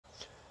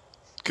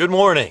Good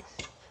morning.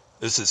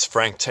 This is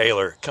Frank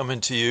Taylor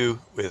coming to you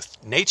with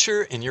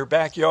nature in your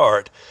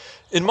backyard.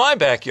 In my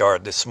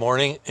backyard this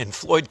morning in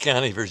Floyd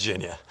County,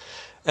 Virginia.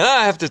 And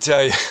I have to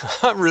tell you,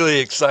 I'm really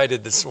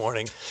excited this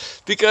morning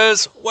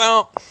because,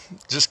 well,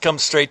 just come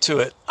straight to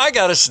it. I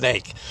got a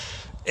snake.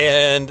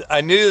 And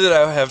I knew that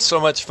I would have so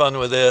much fun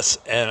with this,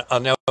 and I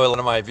know a lot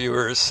of my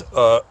viewers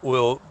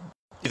will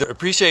either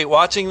appreciate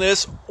watching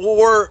this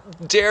or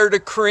dare to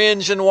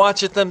cringe and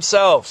watch it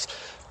themselves.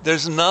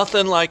 There's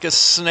nothing like a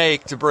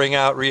snake to bring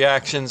out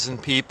reactions in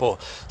people.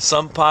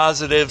 Some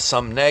positive,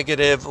 some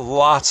negative.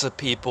 Lots of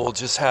people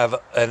just have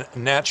a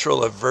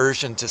natural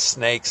aversion to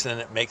snakes, and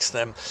it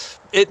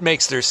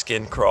makes their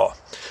skin crawl.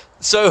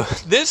 So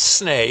this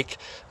snake,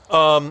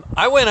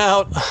 I went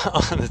out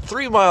on a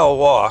 3-mile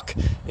walk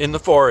in the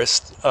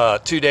forest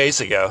 2 days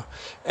ago.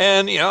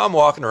 And, I'm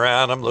walking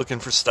around, I'm looking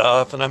for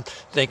stuff, and I'm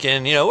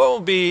thinking, what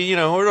will be,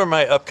 what are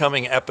my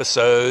upcoming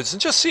episodes,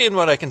 and just seeing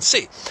what I can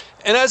see.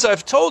 And as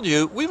I've told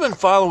you, we've been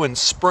following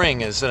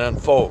spring as it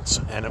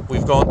unfolds. And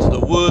we've gone to the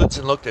woods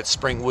and looked at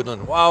spring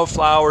woodland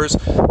wildflowers.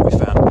 We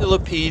found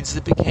millipedes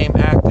that became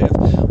active.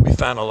 We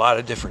found a lot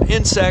of different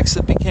insects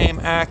that became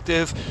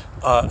active.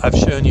 I've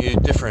shown you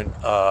different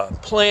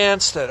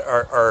plants that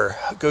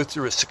go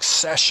through a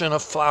succession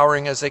of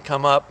flowering as they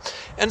come up.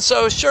 And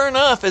so sure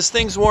enough, as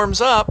things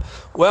warms up,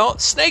 well,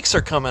 snakes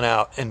are coming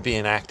out and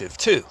being active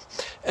too.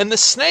 And the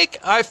snake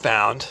I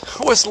found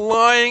was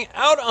lying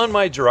out on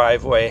my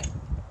driveway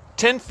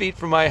 10 feet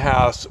from my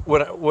house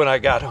when I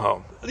got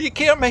home. You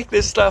can't make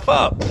this stuff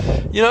up.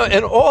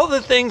 And all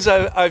the things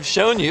I've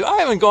shown you, I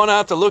haven't gone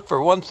out to look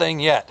for one thing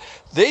yet.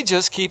 They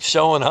just keep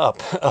showing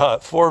up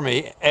for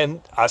me.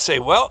 And I say,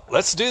 well,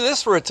 let's do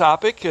this for a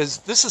topic because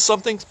this is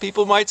something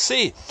people might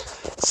see.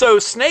 So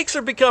snakes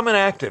are becoming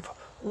active.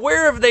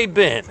 Where have they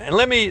been? And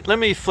let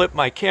me flip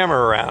my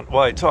camera around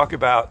while I talk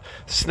about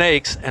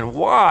snakes and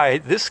why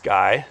this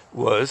guy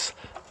was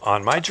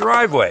on my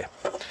driveway.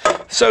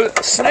 So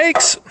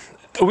snakes,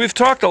 we've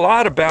talked a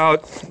lot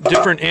about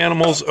different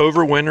animals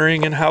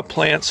overwintering and how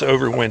plants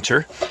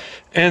overwinter.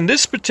 And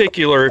this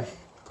particular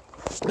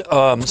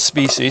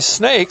species,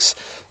 snakes,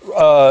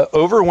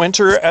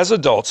 overwinter as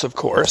adults, of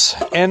course.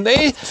 And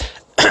they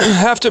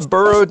have to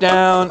burrow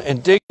down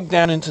and dig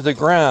down into the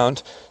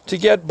ground to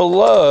get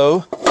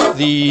below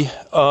the,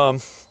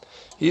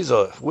 he's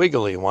a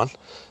wiggly one,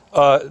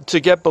 to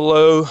get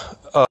below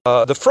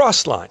the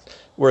frost line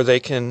where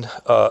they can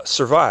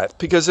survive.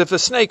 Because if a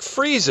snake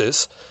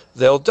freezes,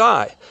 they'll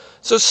die.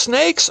 So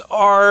snakes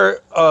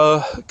are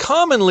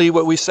commonly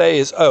what we say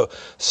is,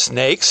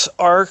 snakes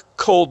are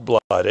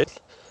cold-blooded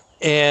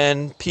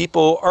and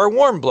people are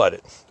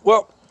warm-blooded.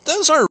 Well,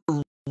 those are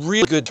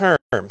really good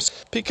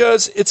terms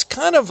because it's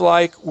kind of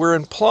like we're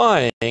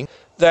implying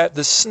that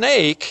the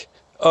snake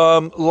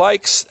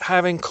likes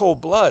having cold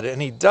blood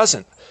and he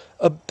doesn't.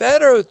 A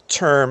better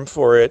term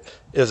for it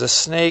is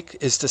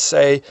to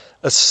say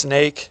a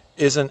snake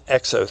is an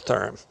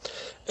exotherm.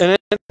 And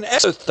an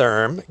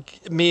exotherm,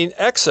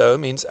 exo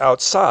means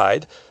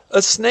outside.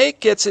 A snake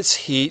gets its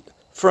heat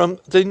from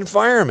the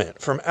environment,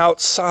 from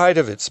outside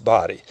of its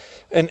body.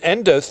 An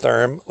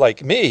endotherm,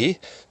 like me,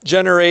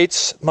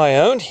 generates my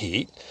own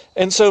heat,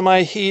 and so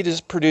my heat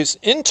is produced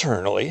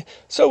internally.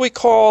 So we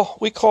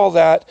call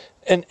that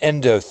an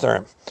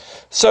endotherm.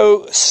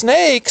 So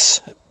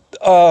snakes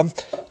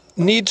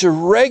need to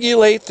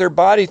regulate their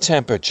body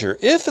temperature.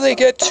 If they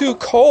get too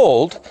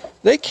cold,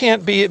 they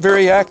can't be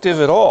very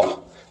active at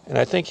all. And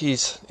I think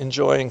he's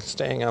enjoying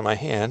staying on my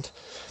hand.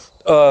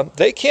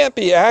 They can't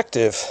be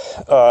active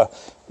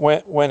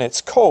when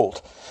it's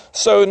cold.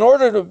 So in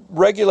order to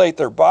regulate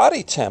their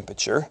body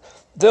temperature,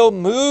 they'll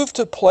move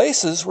to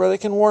places where they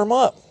can warm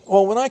up.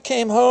 Well, when I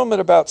came home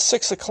at about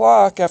 6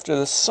 o'clock after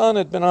the sun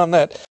had been on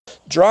that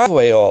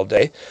driveway all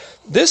day,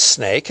 this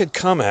snake had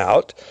come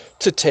out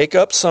to take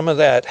up some of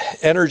that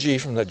energy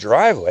from the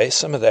driveway,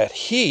 some of that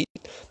heat,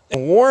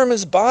 and warm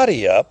his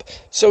body up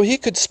so he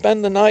could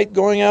spend the night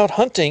going out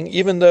hunting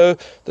even though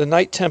the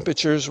night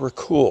temperatures were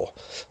cool.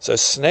 So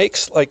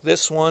snakes like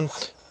this one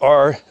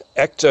are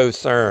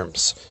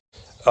ectotherms.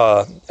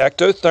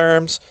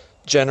 Ectotherms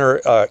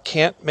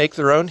can't make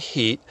their own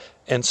heat,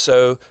 and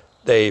so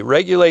they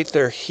regulate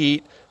their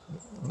heat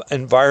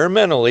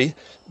environmentally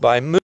by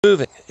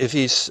moving. If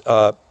he's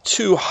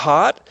too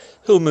hot,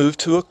 he'll move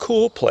to a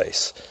cool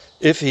place.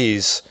 If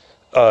he's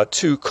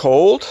too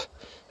cold,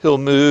 he'll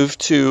move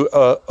to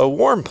a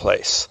warm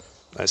place.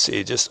 I see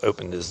he just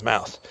opened his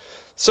mouth.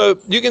 So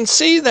you can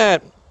see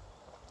that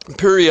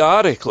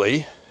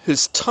periodically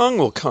his tongue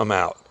will come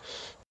out.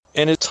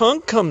 And his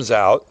tongue comes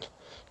out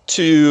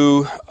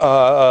to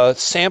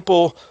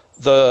sample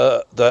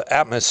the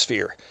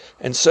atmosphere.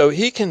 And so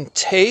he can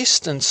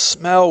taste and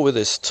smell with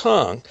his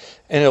tongue,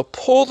 and he'll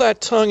pull that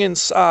tongue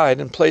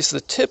inside and place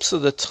the tips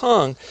of the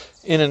tongue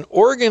in an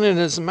organ in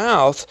his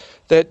mouth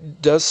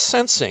that does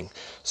sensing.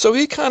 So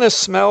he kind of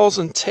smells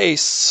and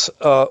tastes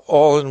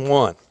all in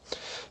one.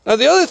 Now,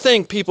 the other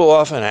thing people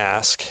often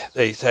ask,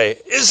 they say,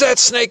 is that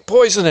snake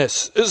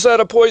poisonous? Is that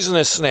a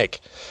poisonous snake?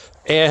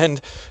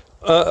 And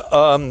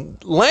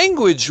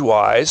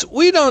language-wise,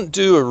 we don't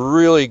do a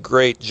really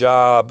great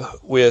job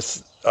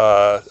with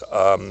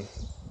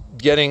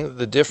getting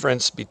the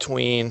difference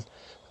between.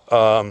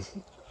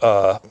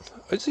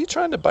 Is he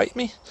trying to bite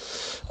me?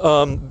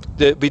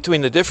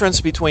 Between the difference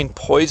between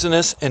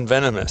poisonous and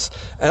venomous.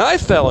 And I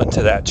fell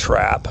into that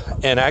trap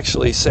and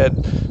actually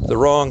said the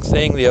wrong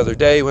thing the other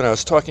day when I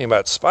was talking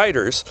about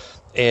spiders.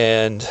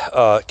 And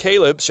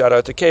Caleb, shout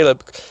out to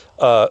Caleb,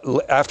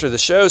 after the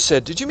show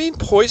said, "Did you mean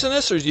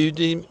poisonous or do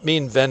you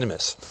mean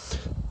venomous?"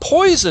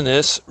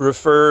 Poisonous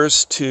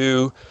refers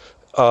to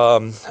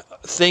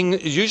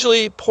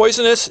usually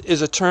poisonous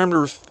is a term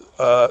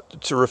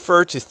to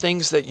refer to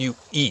things that you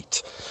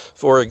eat.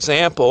 For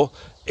example,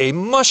 a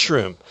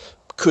mushroom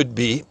could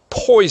be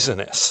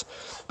poisonous.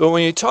 But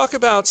when you talk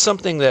about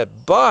something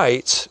that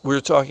bites,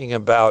 we're talking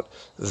about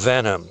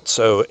venom.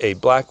 So a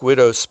black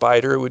widow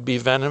spider would be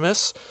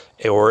venomous,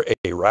 or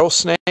a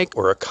rattlesnake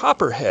or a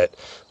copperhead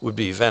would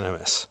be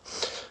venomous.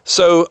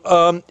 So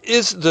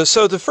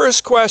the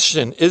first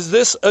question, is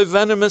this a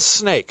venomous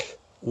snake?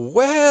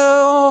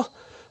 Well,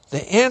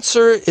 the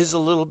answer is a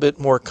little bit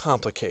more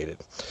complicated.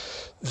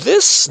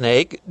 This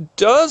snake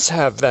does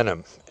have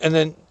venom.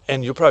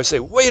 And you'll probably say,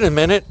 wait a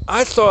minute,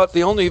 I thought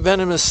the only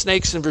venomous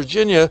snakes in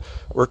Virginia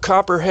were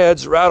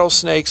copperheads,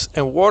 rattlesnakes,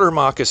 and water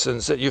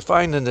moccasins that you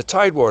find in the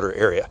tidewater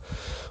area.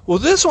 Well,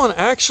 this one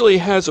actually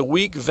has a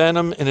weak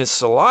venom in his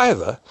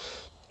saliva,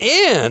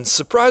 and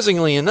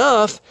surprisingly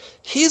enough,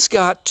 he's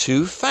got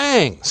 2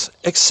 fangs,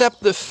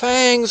 except the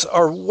fangs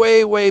are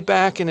way, way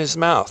back in his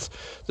mouth.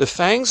 The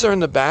fangs are in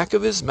the back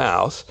of his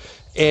mouth,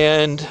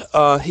 and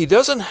he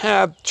doesn't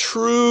have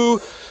true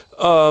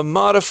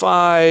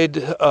modified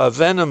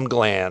venom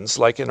glands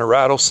like in a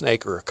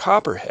rattlesnake or a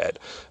copperhead,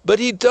 but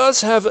he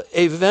does have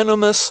a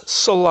venomous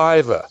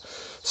saliva.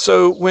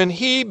 So when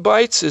he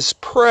bites his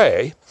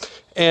prey,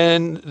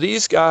 and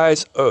these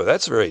guys, oh,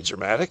 that's very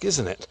dramatic,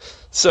 isn't it?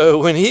 So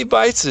when he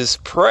bites his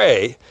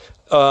prey,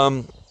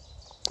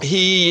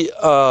 he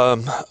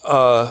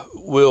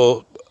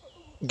will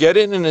get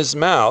it in his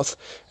mouth,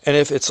 and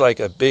if it's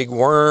like a big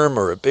worm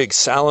or a big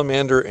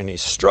salamander and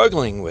he's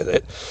struggling with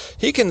it,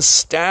 he can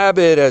stab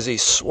it as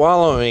he's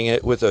swallowing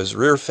it with those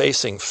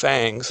rear-facing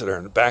fangs that are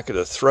in the back of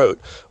the throat,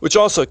 which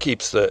also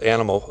keeps the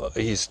animal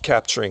he's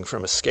capturing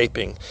from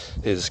escaping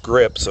his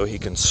grip so he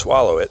can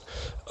swallow it.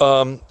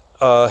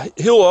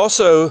 He'll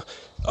also,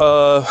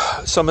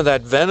 some of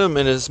that venom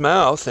in his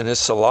mouth and his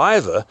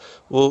saliva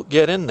will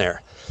get in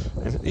there.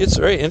 And it's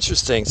very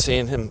interesting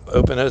seeing him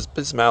open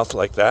his mouth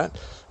like that.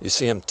 You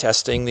see him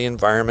testing the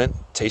environment,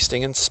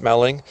 tasting and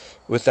smelling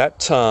with that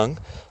tongue.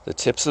 The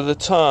tips of the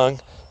tongue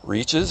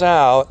reaches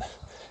out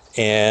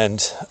and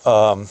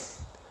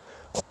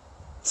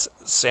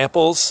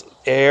samples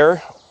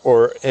air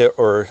or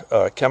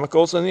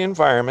chemicals in the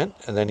environment,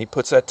 and then he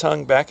puts that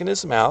tongue back in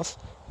his mouth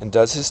and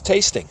does his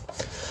tasting.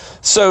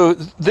 So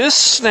this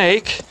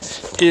snake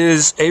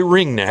is a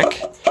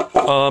ringneck,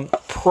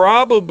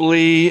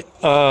 probably,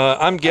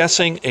 I'm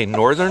guessing, a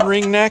northern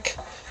ringneck.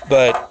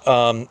 But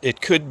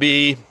it could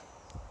be,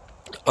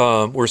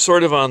 we're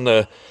sort of on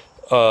the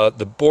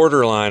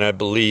borderline, I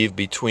believe,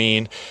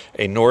 between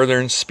a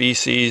northern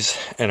species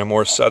and a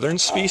more southern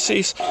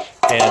species.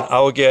 And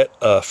I'll get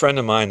a friend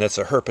of mine that's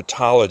a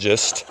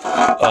herpetologist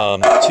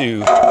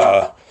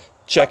to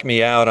check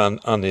me out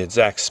on the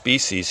exact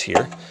species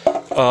here.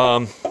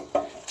 Can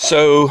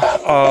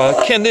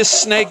this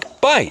snake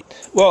bite?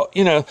 Well,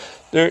 you know,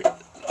 a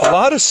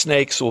lot of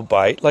snakes will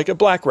bite, like a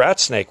black rat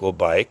snake will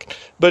bite,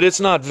 but it's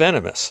not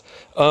venomous.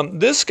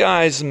 This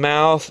guy's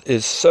mouth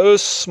is so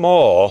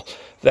small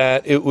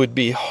that it would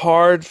be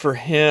hard for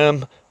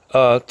him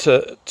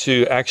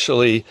to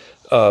actually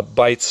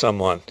bite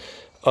someone.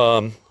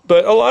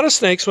 But a lot of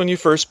snakes, when you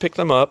first pick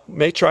them up,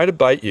 may try to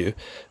bite you,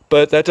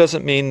 but that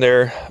doesn't mean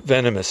they're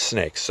venomous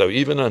snakes. So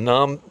even a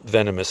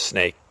non-venomous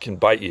snake can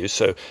bite you,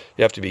 so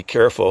you have to be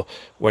careful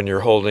when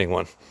you're holding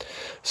one.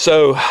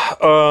 So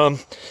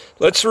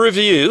let's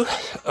review,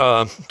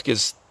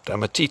 because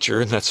I'm a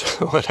teacher and that's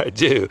what I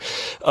do.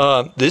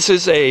 This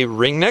is a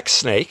ringneck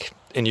snake,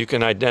 and you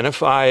can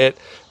identify it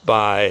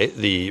by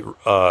the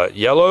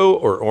yellow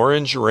or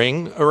orange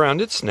ring around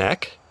its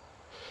neck,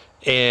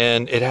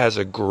 and it has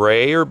a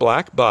gray or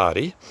black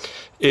body.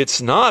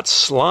 It's not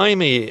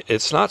slimy.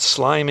 It's not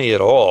slimy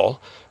at all.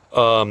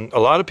 A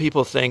lot of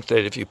people think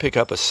that if you pick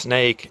up a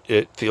snake,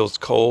 it feels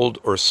cold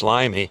or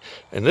slimy,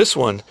 and this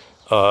one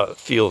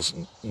feels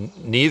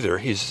neither.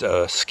 He's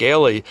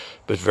scaly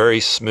but very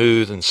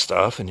smooth and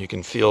stuff, and you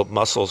can feel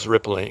muscles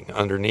rippling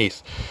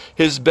underneath.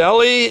 His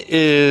belly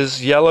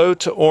is yellow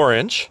to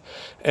orange,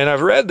 and I've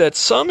read that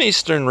some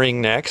eastern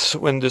ringnecks,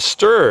 when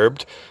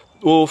disturbed,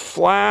 will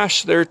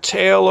flash their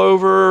tail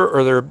over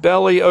or their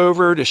belly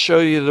over to show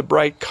you the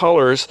bright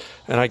colors,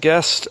 and I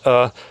guess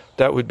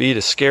that would be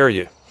to scare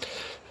you.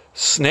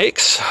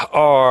 Snakes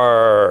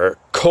are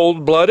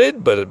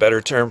cold-blooded, but a better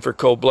term for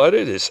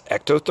cold-blooded is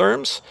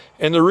ectotherms.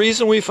 And the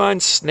reason we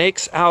find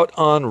snakes out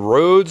on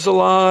roads a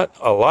lot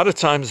of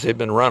times they've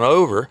been run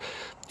over,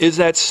 is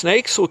that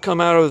snakes will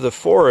come out of the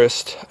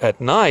forest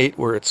at night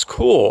where it's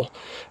cool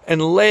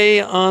and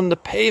lay on the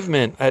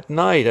pavement at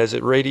night as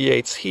it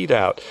radiates heat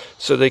out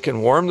so they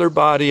can warm their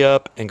body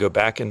up and go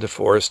back into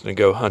forest and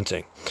go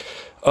hunting.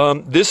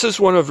 This is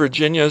one of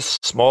Virginia's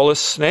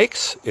smallest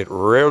snakes. It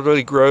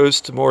rarely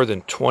grows to more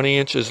than 20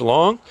 inches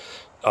long.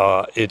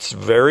 It's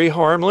very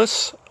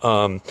harmless,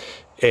 and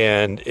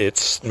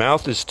its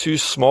mouth is too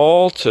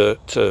small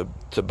to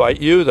bite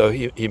you, though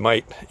he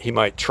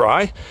might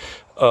try.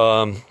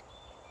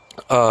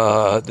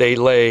 They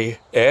lay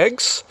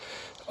eggs,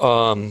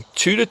 2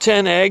 to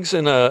 10 eggs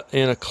in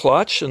a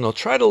clutch, and they'll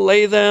try to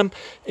lay them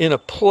in a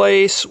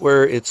place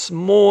where it's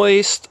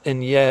moist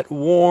and yet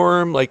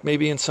warm, like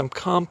maybe in some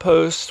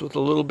compost with a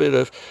little bit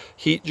of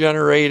heat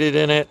generated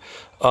in it.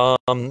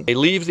 They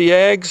leave the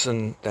eggs,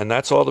 and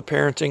that's all the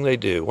parenting they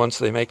do. Once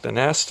they make the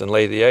nest and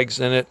lay the eggs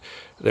in it,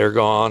 they're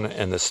gone,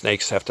 and the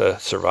snakes have to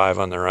survive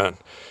on their own.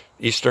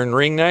 Eastern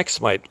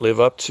ringnecks might live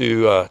up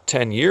to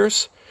 10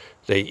 years.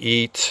 They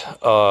eat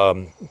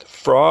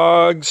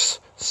frogs,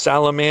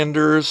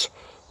 salamanders,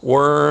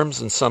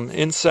 worms, and some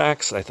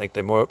insects. I think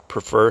they more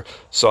prefer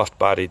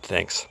soft-bodied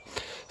things.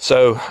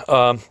 So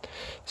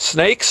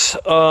snakes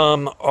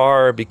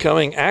are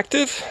becoming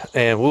active,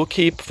 and we'll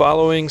keep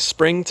following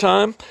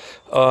springtime.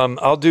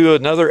 I'll do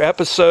another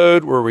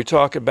episode where we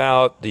talk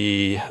about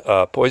the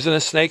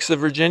poisonous snakes of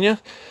Virginia.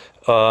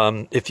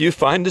 If you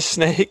find a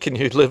snake and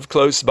you live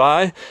close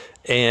by,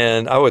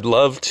 and I would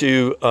love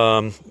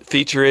to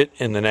feature it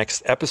in the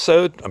next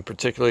episode. I'm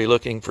particularly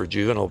looking for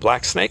juvenile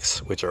black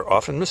snakes, which are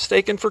often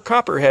mistaken for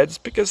copperheads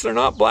because they're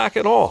not black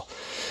at all.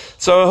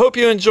 So I hope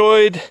you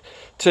enjoyed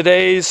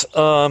today's...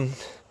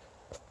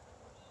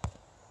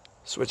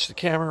 switch the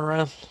camera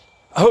around.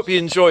 I hope you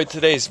enjoyed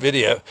today's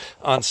video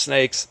on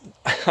snakes.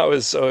 I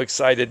was so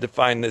excited to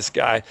find this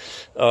guy.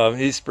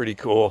 He's pretty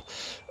cool.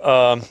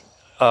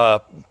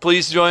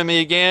 Please join me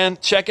again.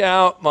 Check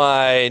out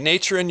my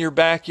Nature in Your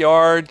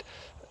Backyard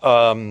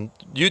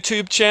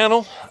YouTube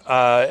channel.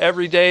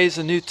 Every day is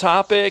a new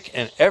topic,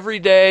 and every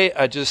day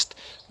I just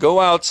go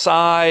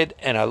outside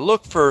and I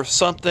look for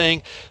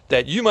something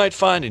that you might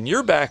find in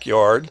your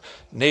backyard,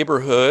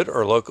 neighborhood,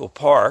 or local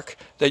park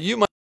that you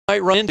might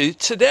run into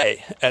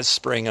today as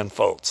spring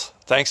unfolds.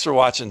 Thanks for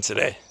watching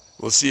today.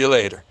 We'll see you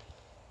later.